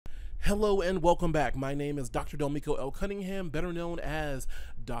Hello and welcome back. My name is Dr. Delmico L. Cunningham, better known as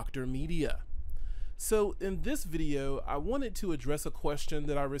Dr. Media. So in this video, I wanted to address a question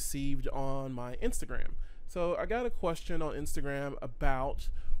that I received on my Instagram. So I got a question on Instagram about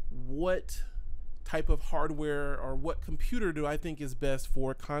what type of hardware or what computer do I think is best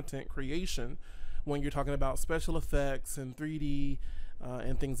for content creation when you're talking about special effects and 3D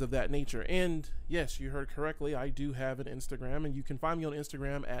and things of that nature. And yes, you heard correctly, I do have an Instagram, and you can find me on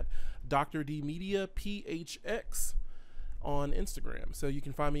Instagram at Dr. D Media PHX on Instagram. So you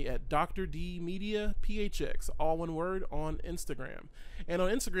can find me at Dr. D Media PHX, all one word, on Instagram. And on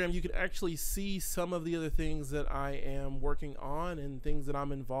Instagram, you can actually see some of the other things that I am working on and things that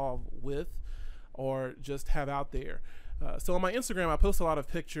I'm involved with or just have out there. So on my Instagram, I post a lot of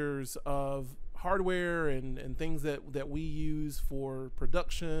pictures of hardware and things that we use for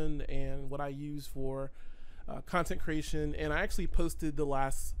production and what I use for content creation. And I actually posted the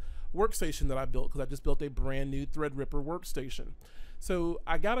last workstation that I built because I just built a brand new Threadripper workstation. So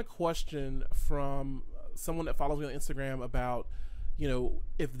I got a question from someone that follows me on Instagram about, you know,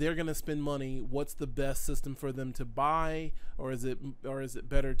 if they're going to spend money, what's the best system for them to buy, or is it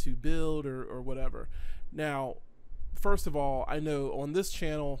better to build or whatever. Now, first of all, I know on this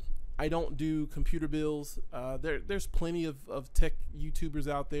channel, I don't do computer builds. There's plenty of tech YouTubers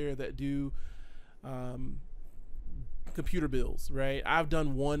out there that do computer builds, right? I've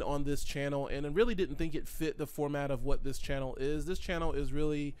done one on this channel and I really didn't think it fit the format of what this channel is. This channel is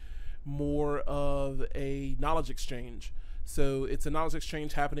really more of a knowledge exchange. So it's a knowledge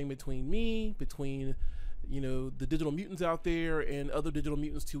exchange happening between me, between, you know, the digital mutants out there and other digital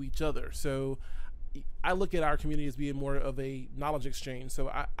mutants to each other. So I look at our community as being more of a knowledge exchange.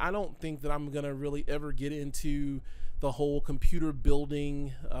 So I don't think that I'm going to really ever get into the whole computer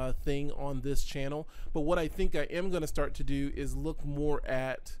building thing on this channel. But what I think I am going to start to do is look more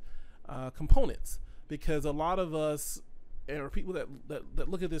at components, because a lot of us or people that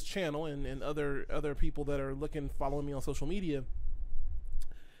look at this channel and other people that are following me on social media,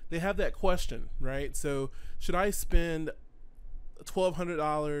 they have that question, right? So should I spend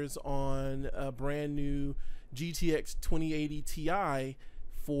 $1,200 on a brand new GTX 2080 Ti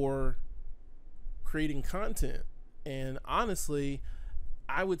for creating content? And honestly,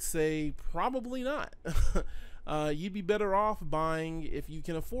 I would say probably not. You'd be better off buying, if you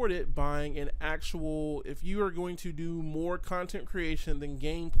can afford it, buying an actual, if you are going to do more content creation than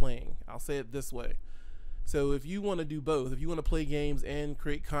game playing, I'll say it this way. So if you want to do both, if you want to play games and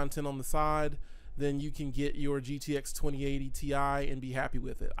create content on the side, then you can get your GTX 2080 Ti and be happy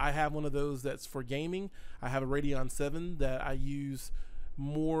with it. I have one of those that's for gaming. I have a Radeon 7 that I use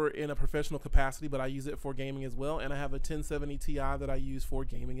more in a professional capacity, but I use it for gaming as well. And I have a 1070 Ti that I use for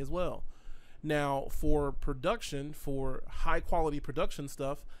gaming as well. Now, for production, for high quality production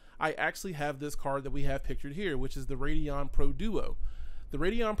stuff, I actually have this card that we have pictured here, which is the Radeon Pro Duo. The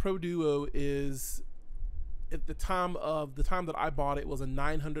Radeon Pro Duo is, at the time that I bought it, was a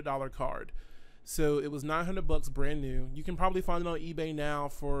 $900 card. So it was $900 brand new. You can probably find it on eBay now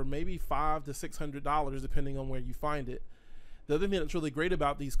for maybe $500 to $600 depending on where you find it. The other thing that's really great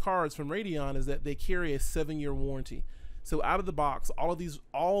about these cards from Radeon is that they carry a 7-year warranty. So out of the box, all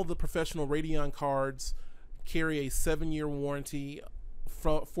the professional Radeon cards carry a 7-year warranty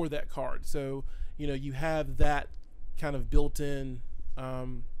for that card. So, you know, you have that kind of built-in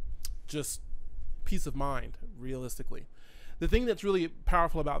just peace of mind, realistically. The thing that's really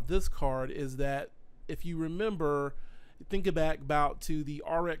powerful about this card is that if you remember, think back about to the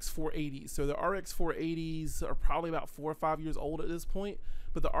RX 480s. So the RX 480s are probably about 4 or 5 years old at this point,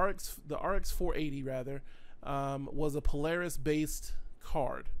 but the RX 480 rather was a Polaris based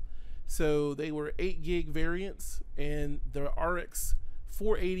card. So they were 8 gig variants, and the RX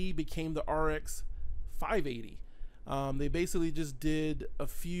 480 became the RX 580. They basically just did a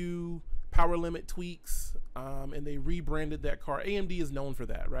few power limit tweaks, and they rebranded that card. AMD is known for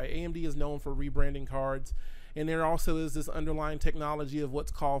that, right? AMD is known for rebranding cards, and there also is this underlying technology of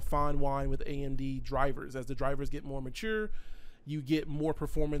what's called fine wine with AMD drivers. As the drivers get more mature, you get more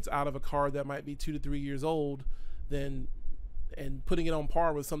performance out of a card that might be 2 to 3 years old and putting it on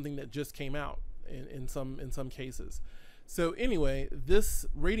par with something that just came out in some cases. So anyway, this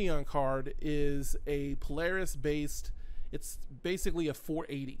Radeon card is a Polaris based, it's basically a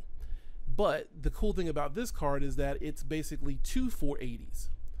 480. But the cool thing about this card is that it's basically 2 480s.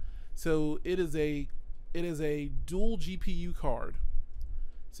 So it is a dual GPU card.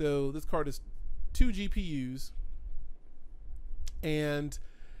 So this card is 2 GPUs, and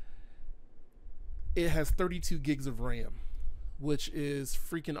it has 32 gigs of RAM, which is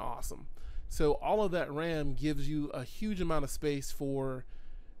freaking awesome. So all of that RAM gives you a huge amount of space for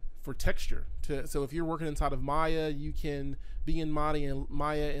for texture. So if you're working inside of Maya, you can be in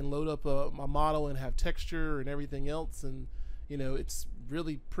Maya and load up a model and have texture and everything else, and you know, it's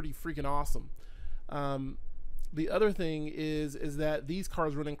really pretty freaking awesome. The other thing is that these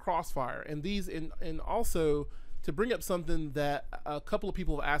cards run in Crossfire, and also to bring up something that a couple of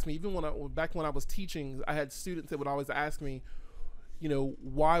people have asked me, even back when I was teaching, I had students that would always ask me, you know,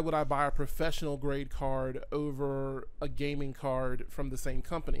 why would I buy a professional grade card over a gaming card from the same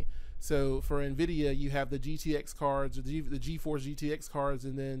company? So for NVIDIA, you have the GTX cards, or the GeForce GTX cards,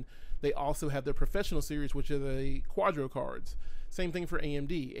 and then they also have their professional series, which are the Quadro cards. Same thing for AMD.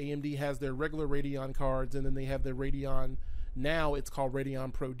 AMD has their regular Radeon cards, and then they have their Radeon, now it's called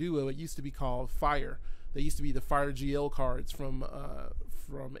Radeon Pro Duo. It used to be called Fire. They used to be the Fire GL cards from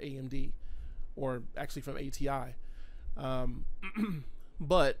AMD, or actually from ATI.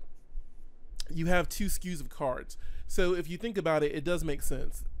 But you have two SKUs of cards. So if you think about it, it does make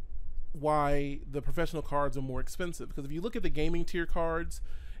sense why the professional cards are more expensive. Because if you look at the gaming tier cards,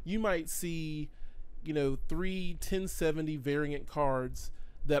 you might see, you know, 3 1070 variant cards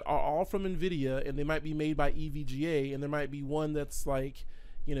that are all from NVIDIA, and they might be made by EVGA, and there might be one that's like,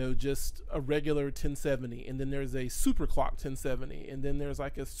 you know, just a regular 1070, and then there's a super clocked 1070, and then there's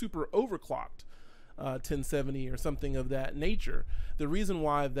like a super overclocked 1070 or something of that nature. The reason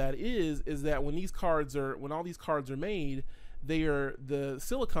why that is that when all these cards are made, the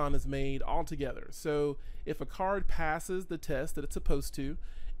silicon is made all together. So if a card passes the test that it's supposed to,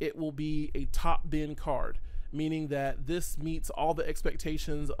 it will be a top bin card, meaning that this meets all the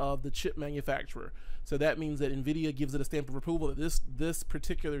expectations of the chip manufacturer. So that means that NVIDIA gives it a stamp of approval that this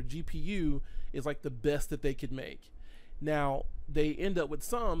particular GPU is like the best that they could make. Now, they end up with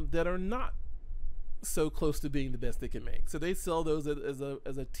some that are not so close to being the best they can make. So they sell those as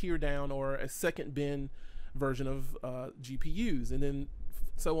a tear down or a second bin version of GPUs, and then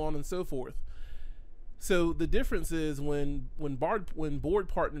so on and so forth. So the difference is when board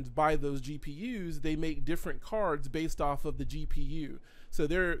partners buy those GPUs, they make different cards based off of the GPU. So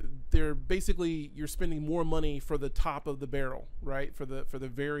they're basically, you're spending more money for the top of the barrel, right? For the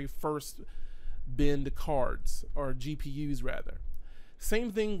very first bin cards, or GPUs rather.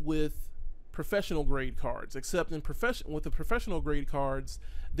 Same thing with professional grade cards, except with the professional grade cards,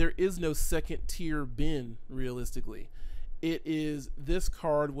 there is no second tier bin realistically. It is, this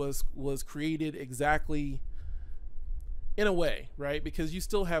card was created exactly in a way, right? Because you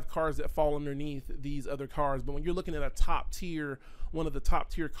still have cards that fall underneath these other cards, but when you're looking at a top tier, one of the top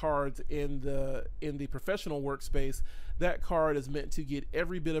tier cards in the professional workspace, that card is meant to get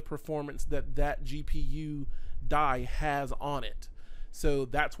every bit of performance that GPU die has on it. So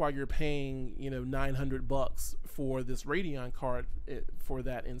that's why you're paying, you know, $900 for this Radeon card for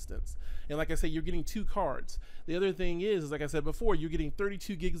that instance. And like I say, you're getting two cards. The other thing is, like I said before, you're getting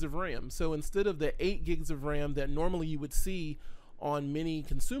 32 gigs of RAM. So instead of the 8 gigs of RAM that normally you would see on many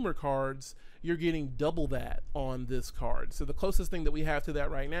consumer cards, you're getting double that on this card. So the closest thing that we have to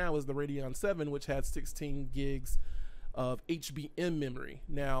that right now is the Radeon 7, which has 16 gigs of HBM memory.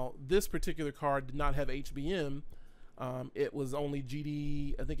 Now, this particular card did not have HBM. It was only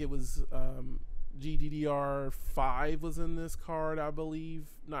I think it was GDDR5 was in this card, I believe.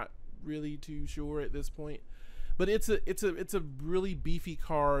 Not really too sure at this point, but it's a really beefy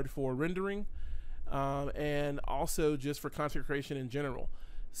card for rendering, and also just for content creation in general.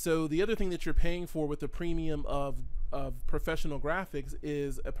 So the other thing that you're paying for with the premium of professional graphics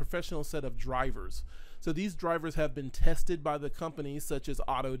is a professional set of drivers. So these drivers have been tested by the companies such as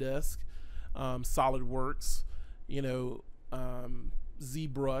Autodesk, SolidWorks, you know,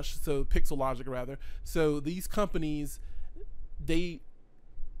 ZBrush, so Pixel Logic rather. So these companies, they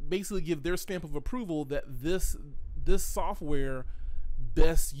basically give their stamp of approval that this software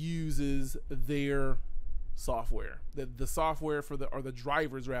best uses their software. The software or the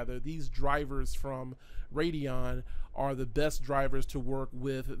drivers rather, these drivers from Radeon are the best drivers to work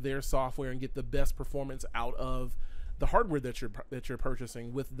with their software and get the best performance out of the hardware that you're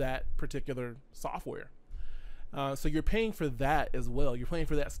purchasing with that particular software. So you're paying for that as well. You're paying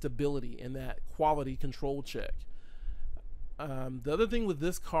for that stability and that quality control check. The other thing with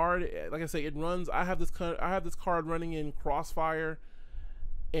this card, like I say, it runs. I have this card running in Crossfire,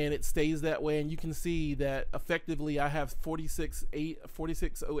 and it stays that way. And you can see that effectively I have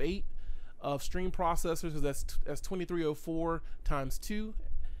 4608 of stream processors. So that's 2304 times 2,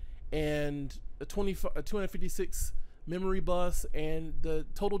 and a 256 memory bus, and the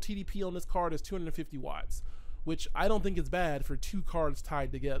total TDP on this card is 250 watts. Which I don't think is bad for two cards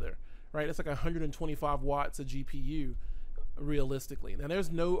tied together, right? It's like 125 watts of GPU, realistically. Now, there's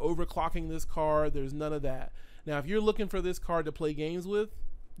no overclocking this card. There's none of that. Now, if you're looking for this card to play games with,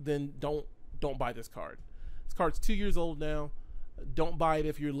 then don't buy this card. This card's 2 years old now. Don't buy it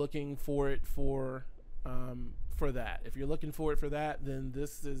if you're looking for it for that. If you're looking for it for that, then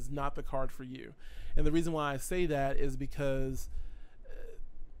this is not the card for you. And the reason why I say that is because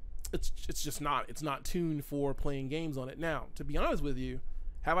it's just not, it's not tuned for playing games on it. Now, to be honest with you,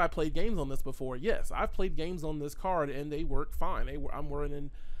 have I played games on this before? Yes, I've played games on this card and they work fine. I'm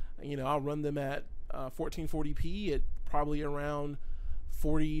running, you know, I'll run them at 1440p at probably around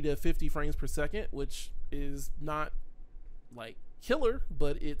 40 to 50 frames per second, which is not like killer,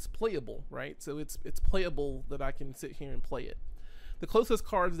 but it's playable, right? So it's playable that I can sit here and play it. The closest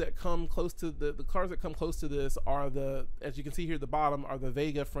cards that come close to the cards that come close to this are the, as you can see here at the bottom, are the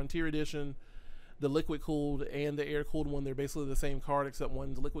Vega Frontier Edition, the liquid cooled and the air cooled one. They're basically the same card except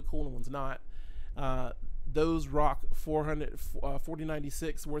one's liquid cooled and one's not. Those rock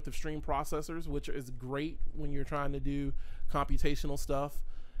 4096 worth of stream processors, which is great when you're trying to do computational stuff.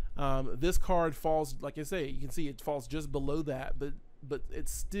 This card falls, like I say, you can see it falls just below that, but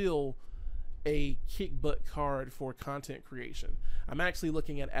it's still a kick butt card for content creation. I'm actually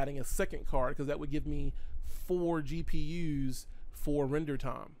looking at adding a second card because that would give me 4 GPUs for render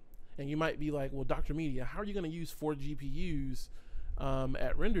time. And you might be like, well, Dr. Media, how are you going to use 4 GPUs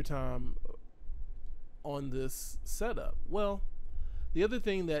at render time on this setup? Well, the other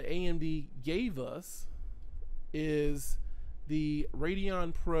thing that AMD gave us is the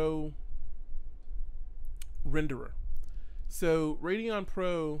Radeon Pro renderer. So Radeon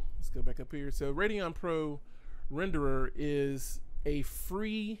Pro, let's go back up here. So Radeon Pro renderer is a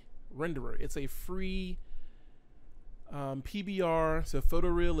free renderer. It's a free PBR, so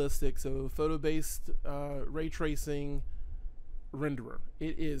photorealistic, so photo-based ray tracing renderer.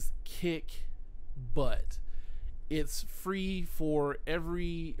 It is kick butt. It's free for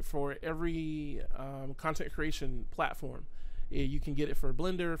every content creation platform. You can get it for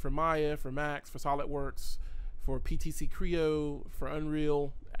Blender, for Maya, for Max, for SolidWorks, for PTC Creo, for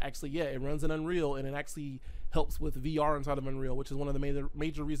Unreal. Actually, yeah, it runs in Unreal, and it actually helps with VR inside of Unreal, which is one of the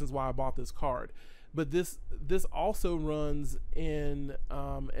major reasons why I bought this card. But this also runs in,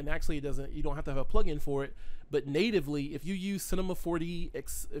 and actually it doesn't. You don't have to have a plugin for it. But natively, if you use Cinema 4D,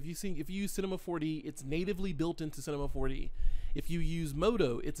 if you use Cinema 4D, it's natively built into Cinema 4D. If you use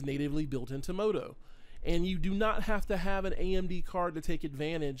Modo, it's natively built into Modo. And you do not have to have an AMD card to take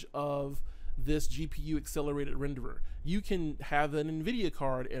advantage of this GPU accelerated renderer. You can have an NVIDIA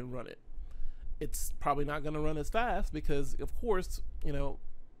card and run it. It's probably not going to run as fast because, of course, you know,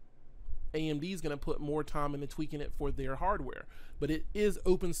 AMD is going to put more time into tweaking it for their hardware. But it is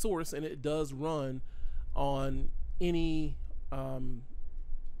open source and it does run on any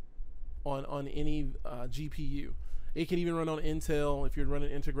GPU. It can even run on Intel. If you're running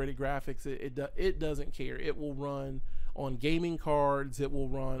integrated graphics, it doesn't care. It will run on gaming cards. It will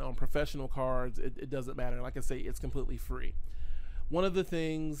run on professional cards. It doesn't matter. Like I say, it's completely free. One of the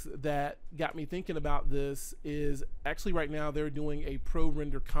things that got me thinking about this is actually right now they're doing a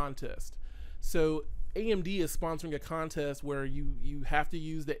ProRender contest. So AMD is sponsoring a contest where you have to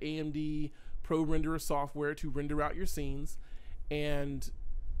use the AMD ProRenderer software to render out your scenes, and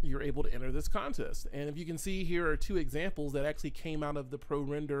you're able to enter this contest. And if you can see, here are 2 examples that actually came out of the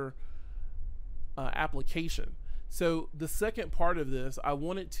ProRender application. So the second part of this, I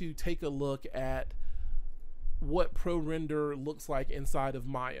wanted to take a look at what ProRender looks like inside of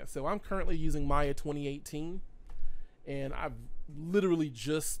Maya. So I'm currently using Maya 2018, and I've literally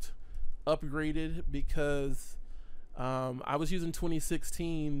just upgraded because I was using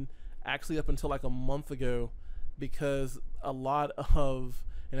 2016 actually up until like a month ago, because a lot of,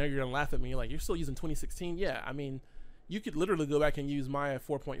 and now you're gonna laugh at me, like, you're still using 2016? Yeah, I mean, you could literally go back and use Maya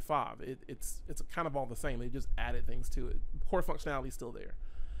 4.5. It's kind of all the same. They just added things to it. Core functionality is still there.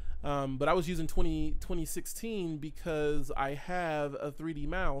 But I was using 2016 because I have a 3D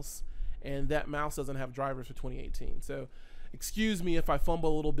mouse, and that mouse doesn't have drivers for 2018. So excuse me if I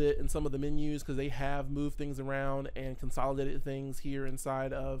fumble a little bit in some of the menus, because they have moved things around and consolidated things here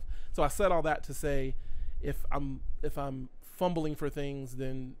inside of. So I said all that to say, if I'm fumbling for things,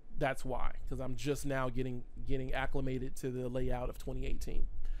 then that's why, because I'm just now getting acclimated to the layout of 2018.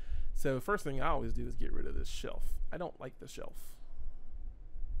 So first thing I always do is get rid of this shelf. I don't like the shelf.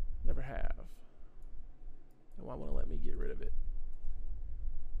 Never have. And why won't it let me get rid of it?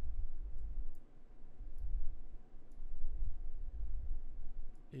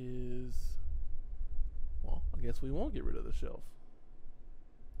 Well, I guess we won't get rid of the shelf.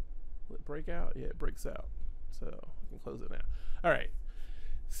 Will it break out? Yeah, it breaks out. So I can close it now. All right.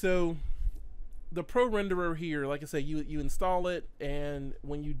 So the ProRenderer here, like I say, you install it, and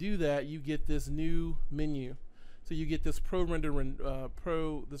when you do that, you get this new menu. So you get this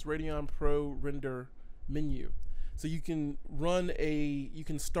this Radeon ProRender menu. So you can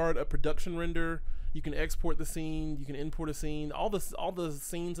start a production render, you can export the scene, you can import a scene. All the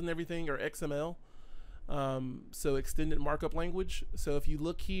scenes and everything are XML. So extended markup language. So if you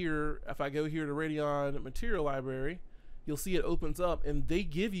look here, if I go here to Radeon material library, you'll see it opens up, and they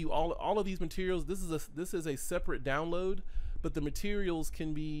give you all of these materials. This is a separate download, but the materials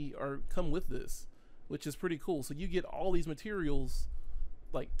come with this, which is pretty cool. So you get all these materials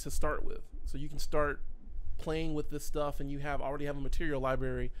like to start with, so you can start playing with this stuff, and you already have a material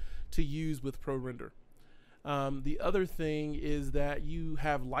library to use with ProRender. The other thing is that you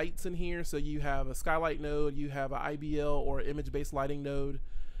have lights in here. So you have a skylight node, you have an IBL or image-based lighting node.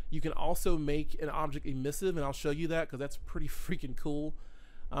 You can also make an object emissive, and I'll show you that because that's pretty freaking cool.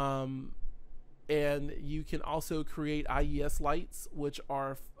 And you can also create IES lights, which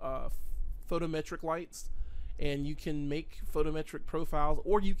are photometric lights, and you can make photometric profiles,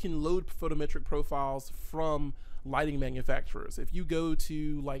 or you can load photometric profiles from lighting manufacturers. If you go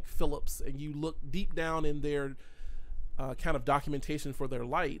to like Philips and you look deep down in their kind of documentation for their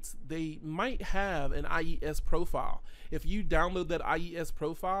lights, they might have an IES profile. If you download that IES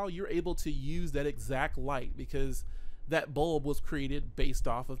profile, you're able to use that exact light because that bulb was created based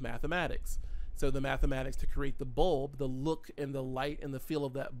off of mathematics. So the mathematics to create the bulb, the look and the light and the feel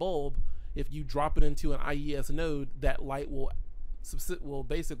of that bulb, if you drop it into an IES node, that light will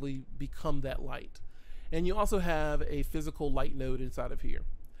basically become that light. And you also have a physical light node inside of here.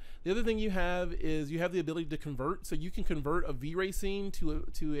 The other thing you have is you have the ability to convert. So you can convert a V-Ray scene to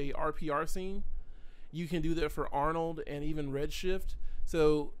a RPR scene. You can do that for Arnold and even Redshift.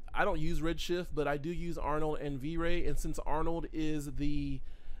 So I don't use Redshift, but I do use Arnold and V-Ray. And since Arnold is the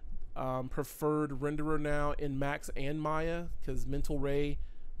preferred renderer now in Max and Maya, because Mental Ray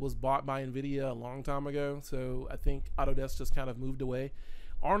was bought by NVIDIA a long time ago, so I think Autodesk just kind of moved away.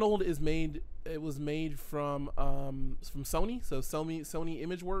 Arnold was made from Sony, so Sony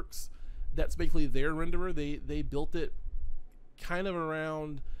ImageWorks. That's basically their renderer. They built it kind of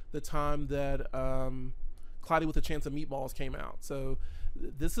around the time that Cloudy with a Chance of Meatballs came out. So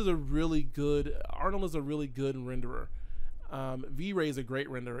this is Arnold is a really good renderer. V-Ray is a great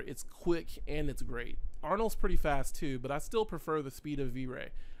renderer. It's quick and it's great. Arnold's pretty fast too, but I still prefer the speed of V-Ray.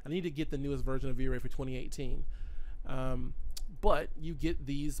 I need to get the newest version of V-Ray for 2018. But you get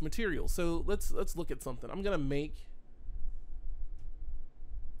these materials. So let's look at something. I'm just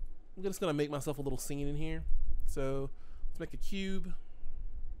gonna make myself a little scene in here. So let's make a cube.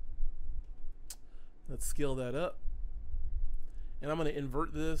 Let's scale that up. And I'm gonna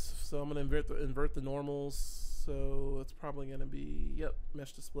invert this. So I'm gonna invert the normals. So it's probably gonna be, yep,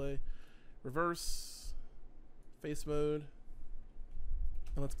 mesh display, reverse, face mode,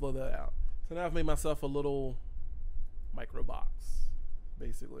 and let's blow that out. So now I've made myself a little micro box,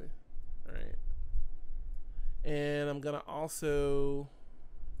 basically. All right, and I'm gonna also,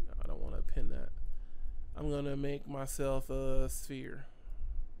 no, I don't want to pin that. I'm gonna make myself a sphere,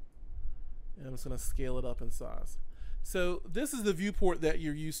 and I'm just gonna scale it up in size. So this is the viewport that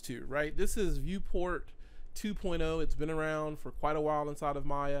you're used to, right? This is viewport 2.0. It's been around for quite a while inside of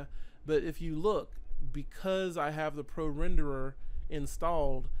Maya, but if you look, because I have the ProRenderer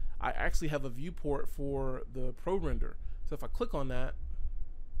installed, I actually have a viewport for the ProRender. So if I click on that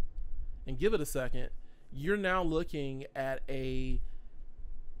and give it a second, you're now looking at a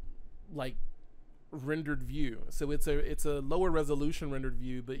like rendered view. So it's a lower resolution rendered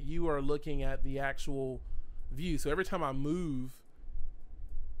view, but you are looking at the actual view. So every time I move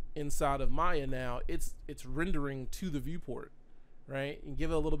inside of Maya now, it's rendering to the viewport, right? And give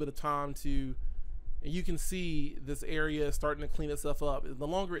it a little bit of time to, and you can see this area starting to clean itself up. The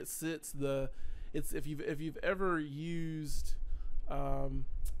longer it sits, if you've ever used gosh,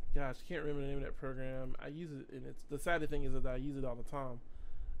 I can't remember the name of that program. I use it, and it's the sad thing is that I use it all the time.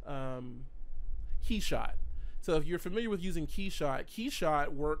 Keyshot. So if you're familiar with using Keyshot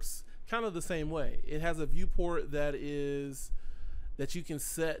works kind of the same way. It has a viewport that you can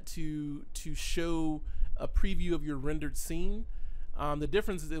set to show a preview of your rendered scene. The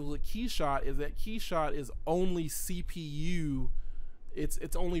difference with Keyshot is that Keyshot is only CPU.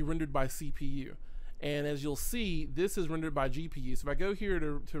 It's only rendered by CPU. And as you'll see, this is rendered by GPU. So if I go here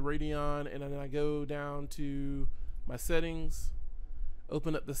to Radeon, and then I go down to my settings,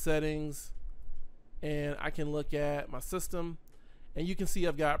 open up the settings, and I can look at my system, and you can see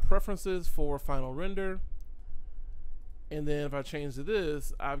I've got preferences for final render. And then if I change to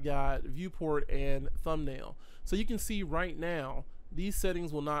this, I've got viewport and thumbnail. So you can see right now, these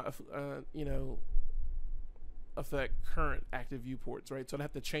settings will not, affect current active viewports, right? So I'd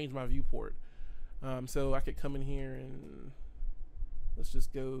have to change my viewport. So I could come in here and let's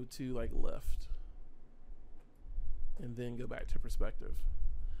just go to like left and then go back to perspective.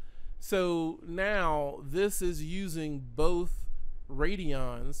 So now this is using both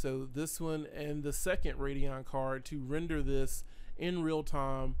Radeon, so this one and the second Radeon card, to render this in real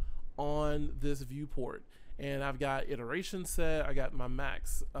time on this viewport. And I've got iteration set, I got my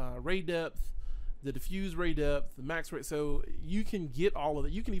max ray depth, the diffuse ray depth, the max ray, so you can get all of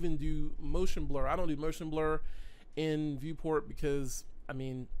it. You can even do motion blur. I don't do motion blur in viewport because, I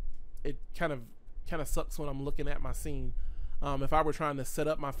mean, it kind of sucks when I'm looking at my scene. If I were trying to set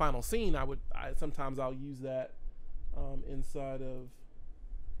up my final scene, sometimes I'll use that inside of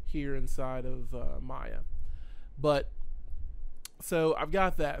Maya. But so I've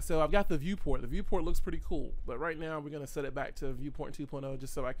got that. So I've got the viewport. The viewport looks pretty cool, but right now we're going to set it back to viewport 2.0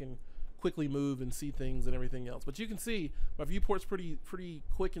 just so I can quickly move and see things and everything else. But you can see my viewport's pretty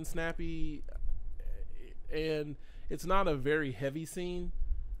quick and snappy, and it's not a very heavy scene.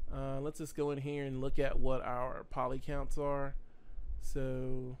 Let's just go in here and look at what our poly counts are.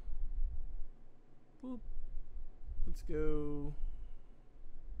 So boop, let's go.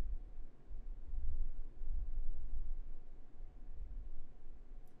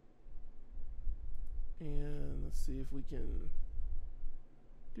 And let's see if we can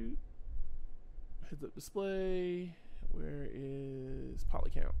do heads up display. Where is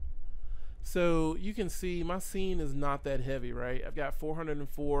poly count? So you can see my scene is not that heavy, right? I've got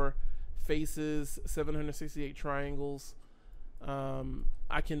 404 faces, 768 triangles.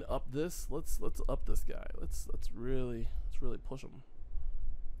 I can up this. Let's up this guy. Let's really push him.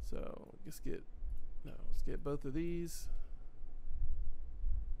 So let's get both of these.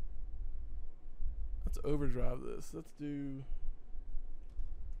 Let's overdrive this. Let's do.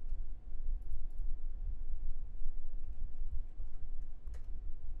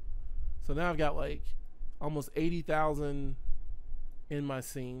 So now I've got like almost 80,000 in my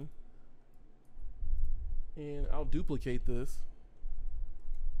scene. And I'll duplicate this.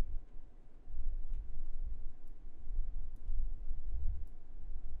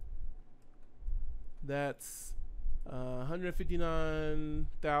 That's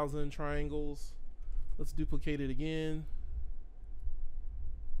 159,000 triangles. Let's duplicate it again.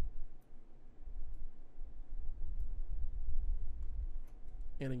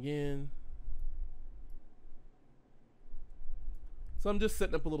 And again. So I'm just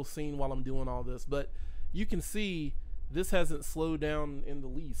setting up a little scene while I'm doing all this, but you can see this hasn't slowed down in the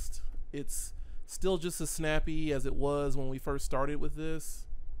least. It's still just as snappy as it was when we first started with this.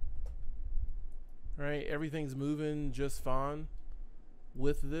 Right? Everything's moving just fine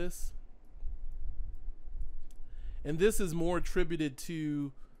with this. And this is more attributed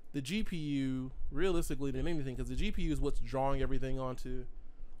to the GPU realistically than anything, because the GPU is what's drawing everything onto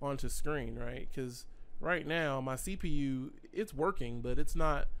screen, right? Because right now my CPU, it's working, but it's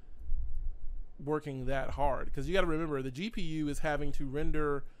not working that hard, because you got to remember the GPU is having to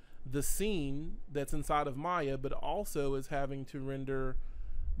render the scene that's inside of Maya, but also is having to render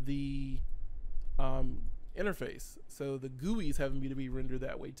the interface. So the GUI is having to be rendered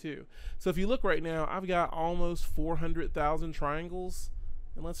that way too. So if you look right now, I've got almost 400,000 triangles,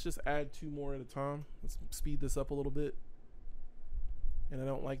 and let's just add 2 more at a time. Let's speed this up a little bit. And I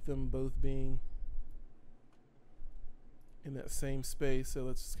don't like them both being in that same space, so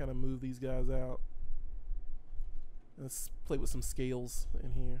let's just kind of move these guys out. Let's play with some scales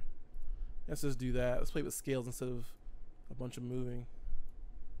in here. Let's just do that. Let's play with scales instead of a bunch of moving.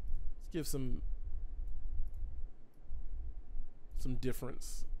 Let's give some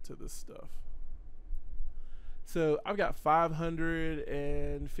difference to this stuff. So I've got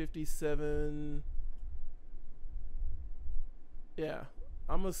 557, yeah,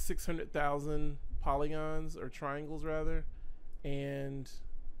 almost 600,000 polygons, or triangles rather, and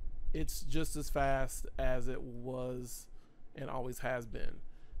it's just as fast as it was and always has been.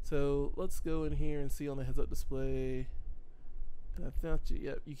 So let's go in here and see on the heads up display. And I thought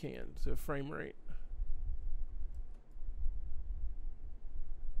yep, you can. So frame rate.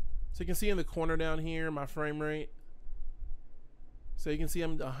 So you can see in the corner down here my frame rate. So you can see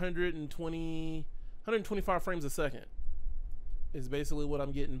I'm 125 frames a second is basically what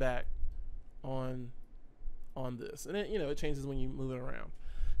I'm getting back on this. And it, you know, it changes when you move it around.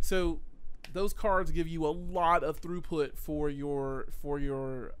 So those cards give you a lot of throughput for your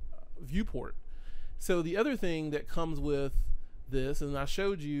viewport. So the other thing that comes with this, and I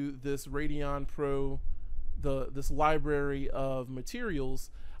showed you this Radeon Pro, this library of materials.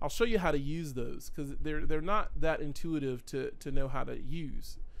 I'll show you how to use those, because they're not that intuitive to know how to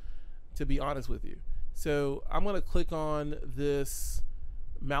use, to be honest with you. So I'm going to click on this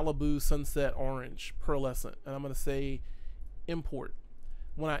Malibu Sunset Orange Pearlescent, and I'm going to say import.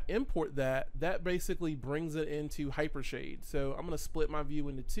 When I import that, that basically brings it into Hypershade. So I'm going to split my view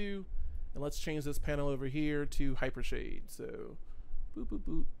into two, and let's change this panel over here to Hypershade. So boop, boop,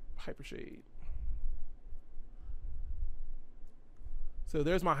 boop, Hypershade. So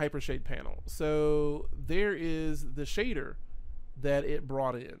there's my Hypershade panel. So there is the shader that it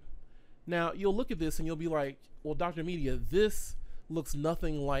brought in. Now you'll look at this and you'll be like, well, Dr. Media, this looks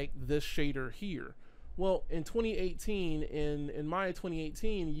nothing like this shader here. Well, in 2018, in Maya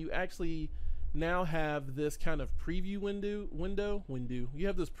 2018, you actually now have this kind of preview window. You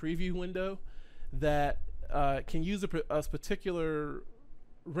have this preview window that can use a particular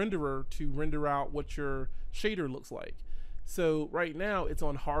renderer to render out what your shader looks like. So right now it's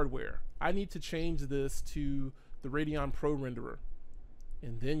on hardware. I need to change this to the Radeon ProRenderer,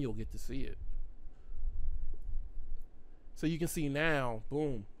 and then you'll get to see it. So you can see now,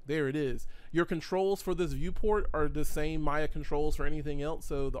 boom, there it is. Your controls for this viewport are the same Maya controls for anything else.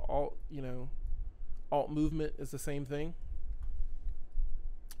 So the alt movement is the same thing.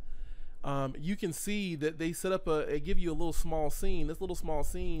 You can see that they set up they give you a little small scene. This little small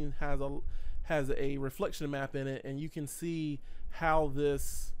scene has a reflection map in it, and you can see how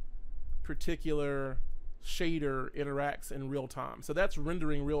this particular shader interacts in real time. So that's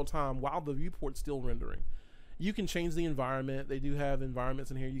rendering real time while the viewport's still rendering. You can change the environment. They do have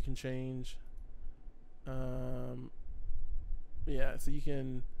environments in here you can change. Yeah, so you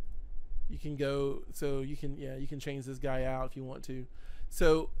can go, so you can change this guy out if you want to.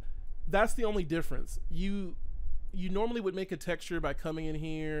 So that's the only difference. You normally would make a texture by coming in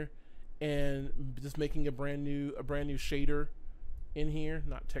here and just making a brand new shader in here,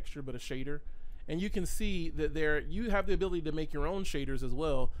 not texture but a shader. And you can see that you have the ability to make your own shaders as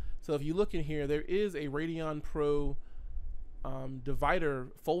well. So if you look in here, there is a Radeon Pro divider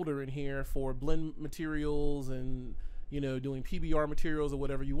folder in here for blend materials and doing PBR materials or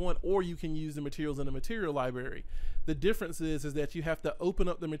whatever you want, or you can use the materials in the material library. The difference is that you have to open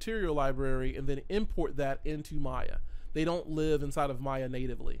up the material library and then import that into Maya. They don't live inside of Maya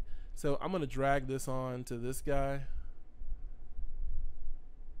natively. So I'm going to drag this on to this guy.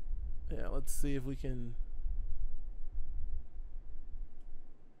 Yeah, let's see if we can.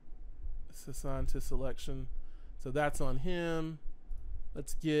 It's assigned to selection. So that's on him.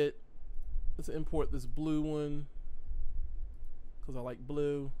 Let's import this blue one because I like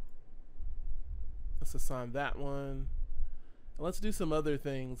blue. Let's assign that one. And let's do some other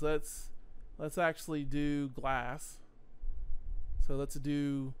things. Let's actually do glass. So let's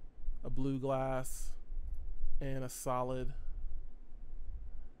do a blue glass and a solid.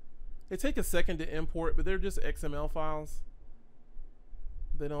 They take a second to import, but they're just XML files.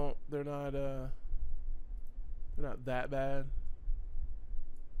 They're not that bad.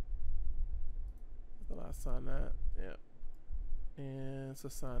 But I assign that. Yeah. And let's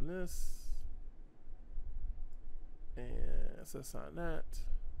assign this. And let's assign that.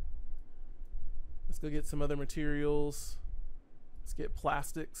 Let's go get some other materials. Let's get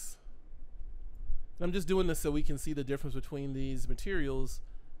plastics. And I'm just doing this so we can see the difference between these materials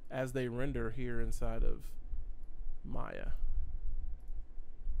as they render here inside of Maya.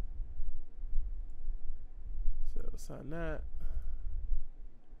 So assign that.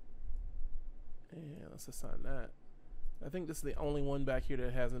 And let's assign that. I think this is the only one back here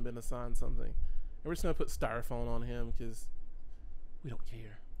that hasn't been assigned something. And we're just going to put styrofoam on him because we don't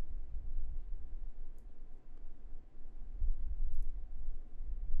care.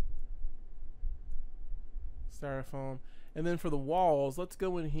 Styrofoam. And then for the walls, let's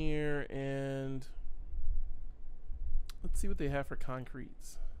go in here and let's see what they have for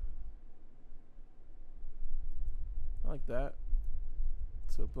concretes. I like that.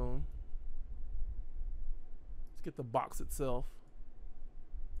 So boom. Let's get the box itself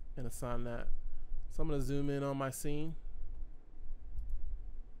and assign that. So I'm going to zoom in on my scene.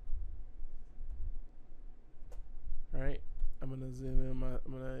 All right. I'm going to zoom in.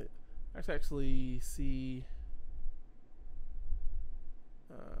 I'm going to actually see.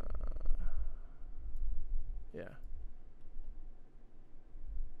 Yeah.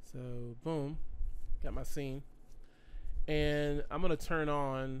 So boom, got my scene, and I'm gonna turn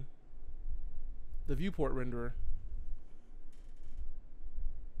on the viewport renderer.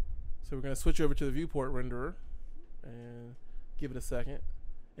 So we're gonna switch over to the viewport renderer and give it a second,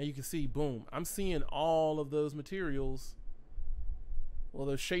 and you can see, boom, I'm seeing all of those materials, well,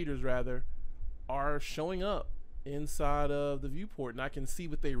 those shaders rather, are showing up inside of the viewport, and I can see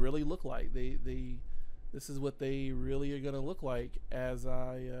what they really look like. This is what they really are going to look like as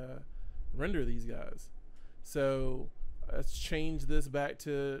I render these guys. So let's change this back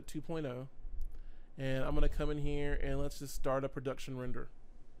to 2.0, and I'm gonna come in here and let's just start a production render.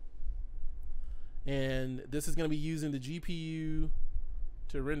 And this is gonna be using the GPU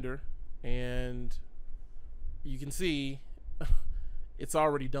to render, and you can see it's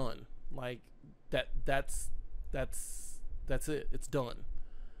already done. Like that's it. It's done.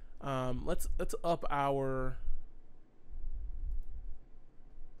 Let's up our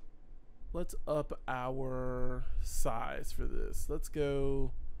size for this. Let's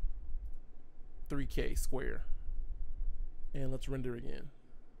go 3K square, and let's render again.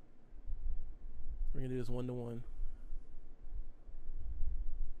 We're gonna do this 1:1.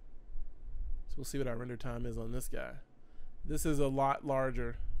 So we'll see what our render time is on this guy. This is a lot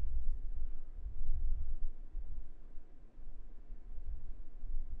larger.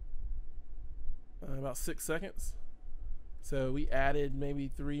 About 6 seconds. So we added maybe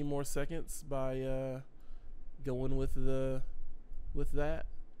 3 more seconds by going with that.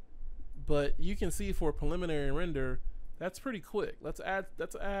 But you can see for preliminary render, that's pretty quick. Let's add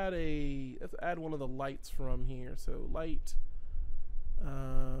one of the lights from here. So light.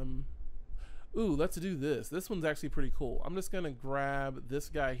 Ooh, let's do this. This one's actually pretty cool. I'm just gonna grab this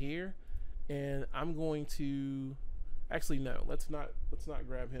guy here, and I'm going to actually no. Let's not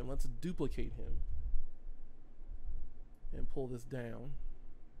grab him. Let's duplicate him and pull this down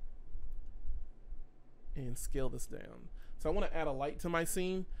and scale this down. So I want to add a light to my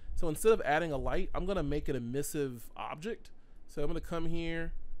scene. So instead of adding a light, I'm going to make an emissive object. So I'm going to come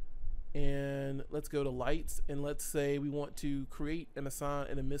here and let's go to lights, and let's say we want to create and assign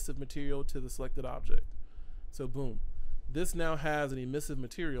an emissive material to the selected object. So boom, this now has an emissive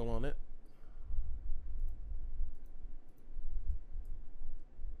material on it.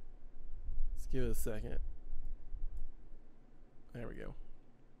 Let's give it a second. There we go.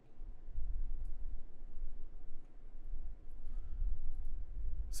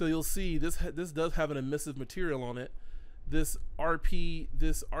 So you'll see this does have an emissive material on it. This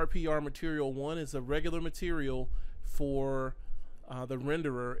RPR material 1 is a regular material for the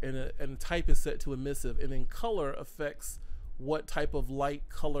renderer, and type is set to emissive, and then color affects what type of light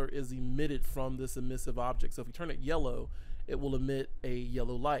color is emitted from this emissive object. So if you turn it yellow, it will emit a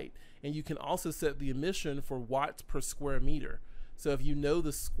yellow light. And you can also set the emission for watts per square meter. So if you know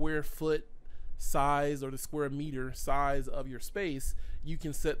the square foot size or the square meter size of your space, you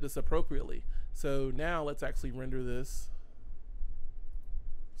can set this appropriately. So now let's actually render this.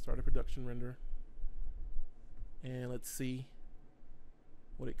 Start a production render. And let's see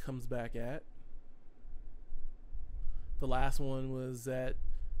what it comes back at. The last one was at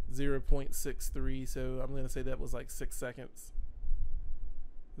 0.63, so I'm going to say that was like 6 seconds.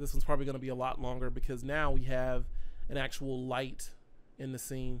 This one's probably going to be a lot longer because now we have an actual light in the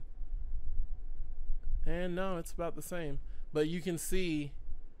scene. And no, it's about the same. But you can see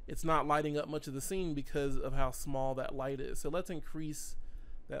it's not lighting up much of the scene because of how small that light is. So let's increase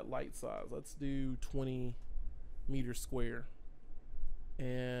that light size. Let's do 20 meters square.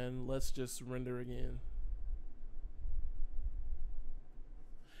 And let's just render again.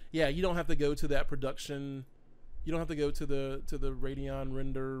 Yeah, you don't have to go to that production. You don't have to go to the Radeon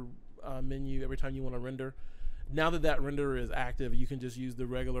render menu every time you want to render. Now that that renderer is active, you can just use the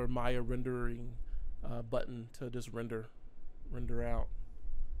regular Maya rendering button to just render out.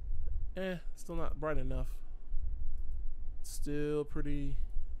 Still not bright enough. Still pretty.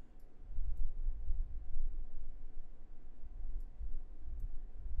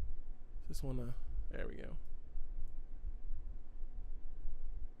 Just wanna. There we go.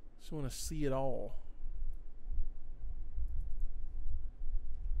 Just wanna see it all.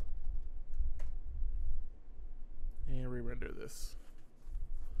 And re-render this.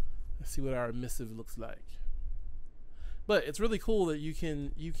 Let's see what our emissive looks like. But it's really cool that you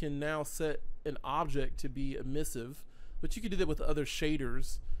can now set an object to be emissive, but you can do that with other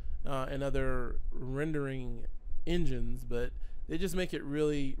shaders and other rendering engines, but they just make it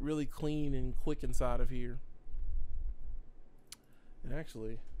really, really clean and quick inside of here. And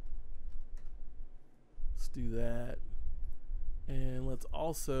actually, let's do that. And let's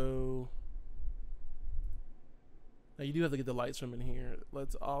also, now you do have to get the lights from in here.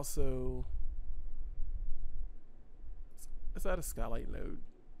 Let's also, let's add a skylight node.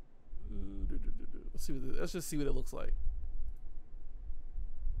 Let's see what let's just see what it looks like.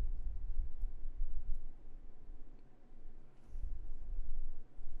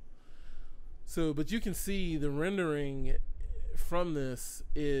 So, but you can see the rendering from this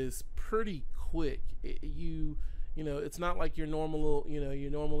is pretty quick. You know, it's not like your normal,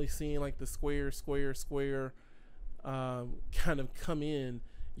 you're normally seeing like the square kind of come in.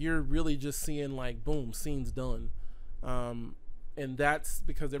 You're really just seeing like, boom, scene's done. And that's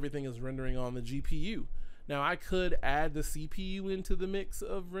because everything is rendering on the GPU. Now I could add the CPU into the mix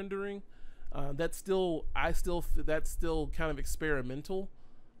of rendering. That's still kind of experimental.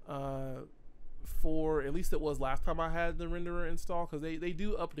 For at least it was last time I had the renderer installed, because they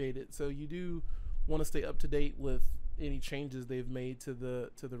do update it, so you do want to stay up to date with any changes they've made to the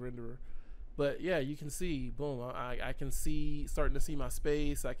renderer. But yeah, you can see, boom, I can see, starting to see my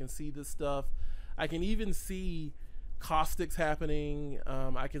space. I can see this stuff. I can even see caustics happening.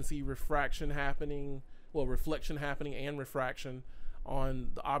 I can see refraction happening, well, reflection happening and refraction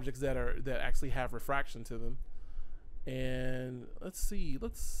on the objects that actually have refraction to them. And let's see,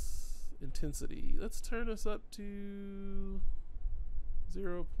 intensity, let's turn this up to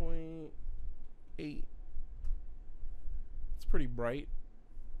 0.8. It's pretty bright.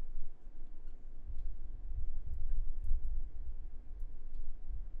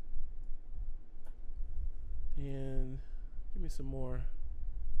 And give me some more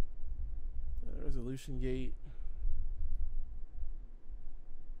resolution gate.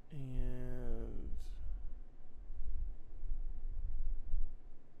 And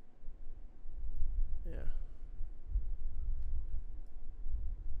yeah.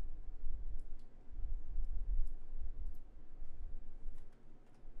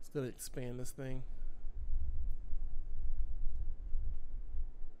 It's gonna expand this thing.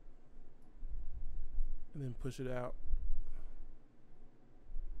 And then push it out.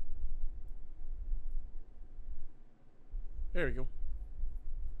 There we go.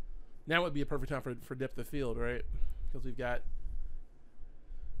 Now would be a perfect time for depth of field, right? Because we've got,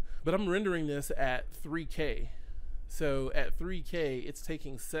 but I'm rendering this at 3K. So at 3K, it's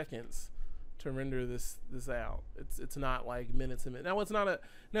taking seconds to render this out. It's not like minutes and minutes. Now it's not a,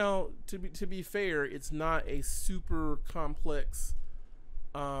 now to be fair, it's not a super complex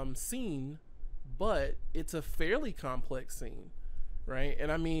scene, but it's a fairly complex scene, right? And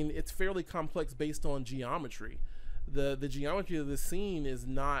I mean, it's fairly complex based on geometry. The geometry of this scene is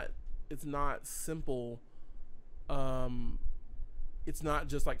not, it's not simple. It's not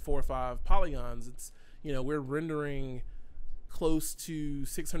just like 4 or 5 polygons. It's, you know, we're rendering close to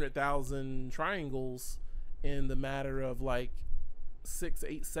 600,000 triangles in the matter of like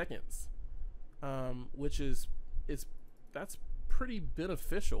 6-8 seconds, which is that's pretty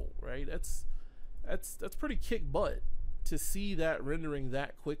beneficial, right? That's pretty kick butt to see that rendering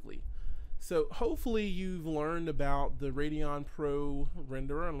that quickly. So hopefully you've learned about the Radeon Pro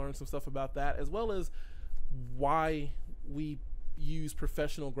renderer and learned some stuff about that, as well as why we use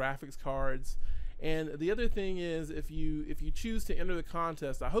professional graphics cards. And the other thing is, if you choose to enter the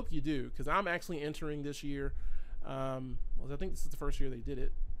contest, I hope you do, because I'm actually entering this year. Well, I think this is the first year they did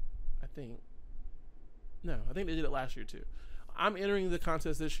it. I think they did it last year too. I'm entering the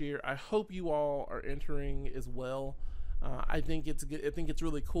contest this year. I hope you all are entering as well. I think it's good. I think it's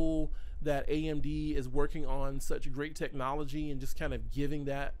really cool that AMD is working on such great technology and just kind of giving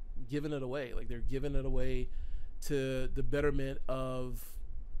it away. Like, they're giving it away to the betterment of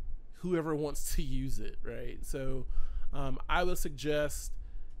whoever wants to use it, right? So I would suggest,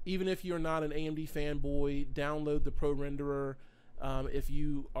 even if you're not an AMD fanboy, download the ProRenderer. If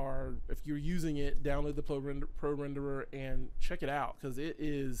you're using it, download the ProRenderer and check it out, because it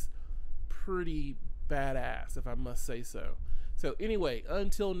is pretty badass, if I must say so. So anyway,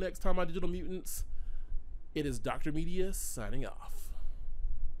 until next time, my digital mutants, it is Dr. Media signing off.